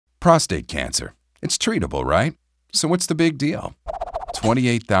Prostate cancer. It's treatable, right? So what's the big deal?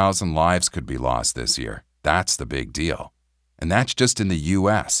 28,000 lives could be lost this year. That's the big deal. And that's just in the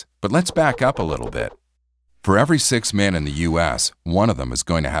U.S. But let's back up a little bit. For every 6 men in the U.S., one of them is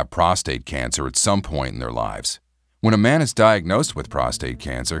going to have prostate cancer at some point in their lives. When a man is diagnosed with prostate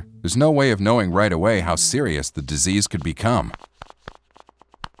cancer, there's no way of knowing right away how serious the disease could become.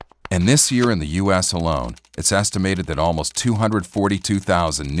 And this year in the U.S. alone, it's estimated that almost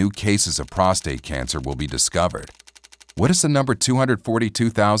 242,000 new cases of prostate cancer will be discovered. What does the number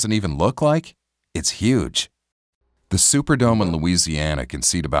 242,000 even look like? It's huge. The Superdome in Louisiana can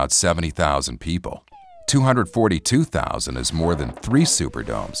seat about 70,000 people. 242,000 is more than 3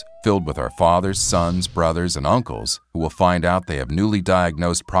 Superdomes, filled with our fathers, sons, brothers, and uncles who will find out they have newly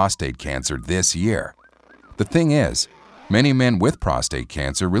diagnosed prostate cancer this year. The thing is, many men with prostate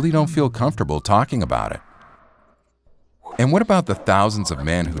cancer really don't feel comfortable talking about it. And what about the thousands of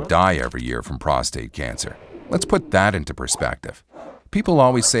men who die every year from prostate cancer? Let's put that into perspective. People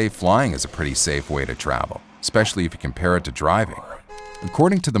always say flying is a pretty safe way to travel, especially if you compare it to driving.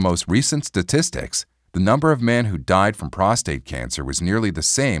 According to the most recent statistics, the number of men who died from prostate cancer was nearly the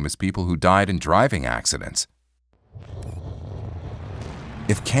same as people who died in driving accidents.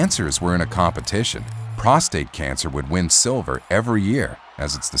 If cancers were in a competition, prostate cancer would win silver every year,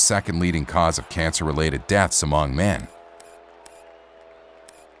 as it's the second leading cause of cancer-related deaths among men.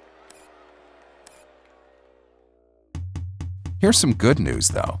 Here's some good news,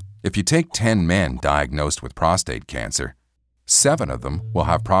 though. If you take 10 men diagnosed with prostate cancer, 7 of them will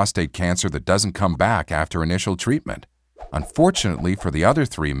have prostate cancer that doesn't come back after initial treatment. Unfortunately for the other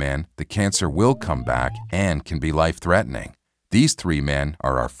 3 men, the cancer will come back and can be life-threatening. These 3 men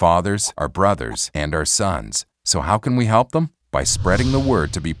are our fathers, our brothers, and our sons. So how can we help them? By spreading the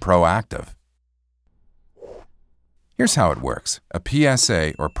word to be proactive. Here's how it works. A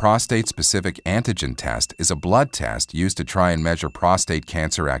PSA, or prostate-specific antigen test, is a blood test used to try and measure prostate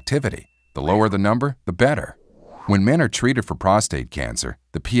cancer activity. The lower the number, the better. When men are treated for prostate cancer,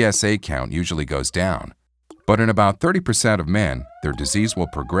 the PSA count usually goes down. But in about 30% of men, their disease will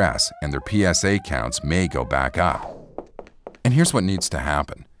progress and their PSA counts may go back up. And here's what needs to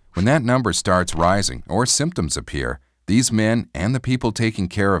happen. When that number starts rising or symptoms appear, these men and the people taking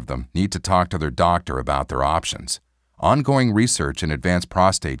care of them need to talk to their doctor about their options. Ongoing research in advanced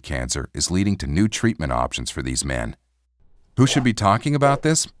prostate cancer is leading to new treatment options for these men. Who should be talking about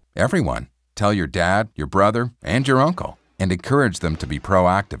this? Everyone. Tell your dad, your brother, and your uncle, and encourage them to be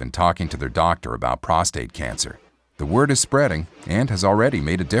proactive in talking to their doctor about prostate cancer. The word is spreading and has already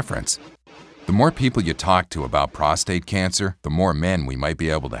made a difference. The more people you talk to about prostate cancer, the more men we might be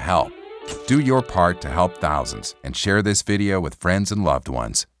able to help. Do your part to help thousands and share this video with friends and loved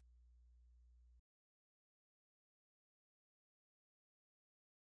ones.